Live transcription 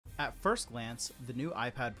At first glance, the new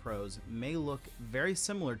iPad Pros may look very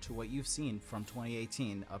similar to what you've seen from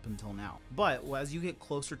 2018 up until now. But as you get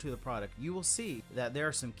closer to the product, you will see that there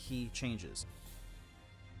are some key changes.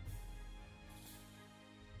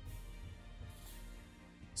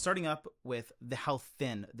 Starting up with how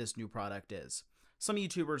thin this new product is. Some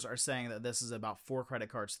YouTubers are saying that this is about 4 credit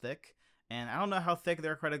cards thick, and I don't know how thick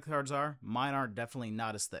their credit cards are. Mine are definitely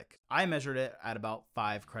not as thick. I measured it at about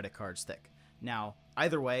 5 credit cards thick. Now,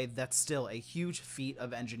 either way, that's still a huge feat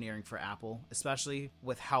of engineering for Apple, especially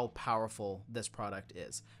with how powerful this product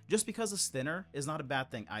is. Just because it's thinner is not a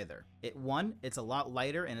bad thing either. One, it's a lot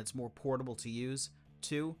lighter and it's more portable to use.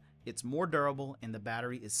 2, it's more durable and the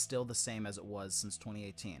battery is still the same as it was since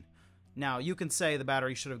 2018. Now, you can say the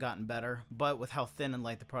battery should have gotten better, but with how thin and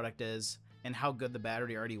light the product is and how good the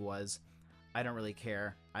battery already was, I don't really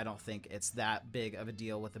care. I don't think it's that big of a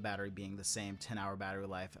deal with the battery being the same 10-hour battery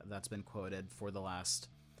life that's been quoted for the last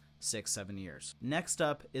 6-7 years. Next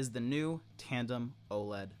up is the new tandem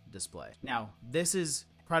OLED display. Now, this is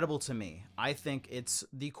incredible to me. I think it's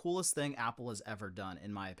the coolest thing Apple has ever done,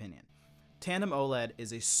 in my opinion. Tandem OLED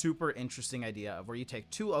is a super interesting idea of where you take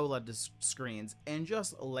 2 OLED screens and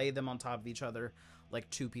just lay them on top of each other like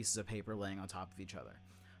 2 pieces of paper laying on top of each other.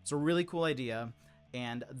 It's a really cool idea,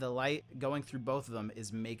 and the light going through both of them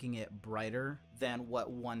is making it brighter than what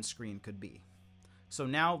one screen could be. So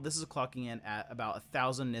now this is clocking in at about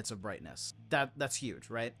 1,000 nits of brightness. That's huge,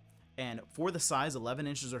 right? And for the size, 11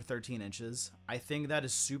 inches or 13 inches, I think that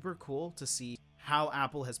is super cool to see how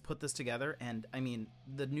Apple has put this together. And I mean,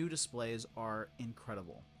 the new displays are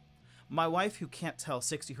incredible. My wife, who can't tell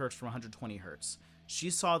 60 hertz from 120 hertz, she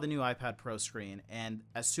saw the new iPad Pro screen, and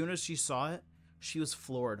as soon as she saw it, she was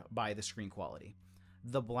floored by the screen quality.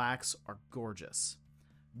 The blacks are gorgeous.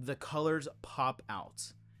 The colors pop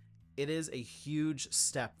out. It is a huge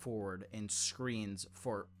step forward in screens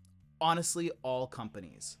for honestly all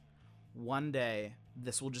companies. One day,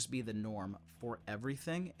 this will just be the norm for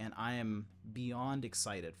everything, and I am beyond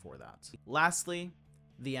excited for that. Lastly,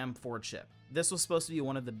 the M4 chip. This was supposed to be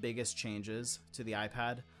one of the biggest changes to the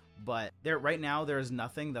iPad, but right now there is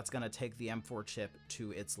nothing that's going to take the M4 chip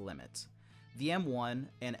to its limit. The M1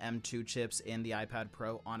 and M2 chips in the iPad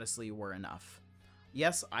Pro honestly were enough.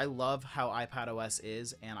 Yes, I love how iPadOS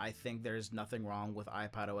is, and I think there's nothing wrong with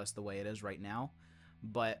iPadOS the way it is right now,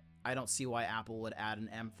 but I don't see why Apple would add an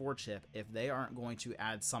M4 chip if they aren't going to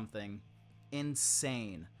add something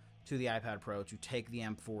insane to the iPad Pro to take the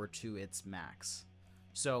M4 to its max.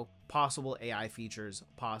 So, possible AI features,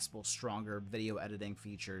 possible stronger video editing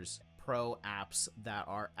features, pro apps that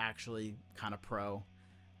are actually kind of pro.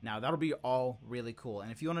 Now, that'll be all really cool.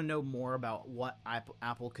 And if you want to know more about what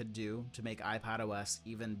Apple could do to make iPadOS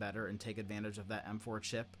even better and take advantage of that M4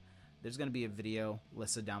 chip, there's going to be a video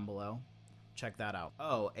listed down below. Check that out.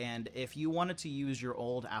 Oh, and if you wanted to use your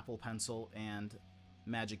old Apple Pencil and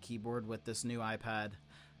Magic Keyboard with this new iPad,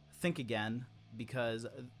 think again, because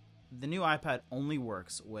the new iPad only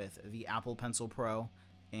works with the Apple Pencil Pro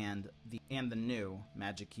and the new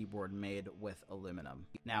Magic Keyboard made with aluminum.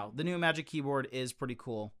 Now, the new Magic Keyboard is pretty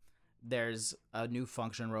cool. There's a new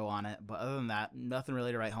function row on it, but other than that, nothing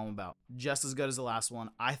really to write home about. Just as good as the last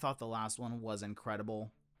one. I thought the last one was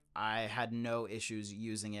incredible. I had no issues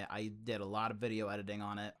using it. I did a lot of video editing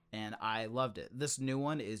on it, and I loved it. This new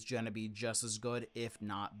one is going to be just as good, if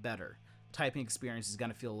not better. Typing experience is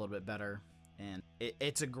going to feel a little bit better, and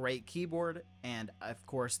it's a great keyboard, and of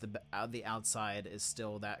course the outside is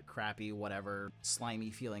still that crappy, whatever,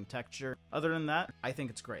 slimy feeling texture. Other than that, I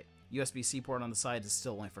think it's great. USB-C port on the side is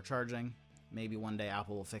still only for charging. Maybe one day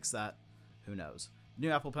Apple will fix that. Who knows?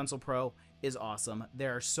 New Apple Pencil Pro is awesome.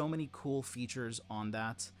 There are so many cool features on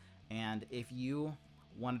that. And if you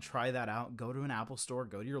want to try that out, go to an Apple store,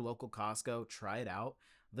 go to your local Costco, try it out.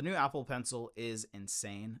 The new Apple Pencil is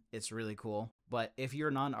insane. It's really cool. But if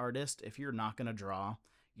you're not an artist, if you're not going to draw,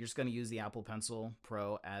 you're just going to use the Apple Pencil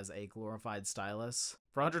Pro as a glorified stylus.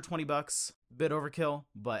 For 120 bucks, bit overkill,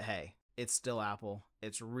 but hey, it's still Apple.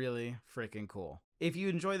 It's really freaking cool. If you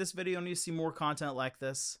enjoy this video and you see more content like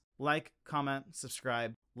this, like, comment,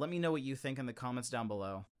 subscribe. Let me know what you think in the comments down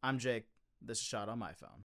below. I'm Jake. This is Shot on my phone.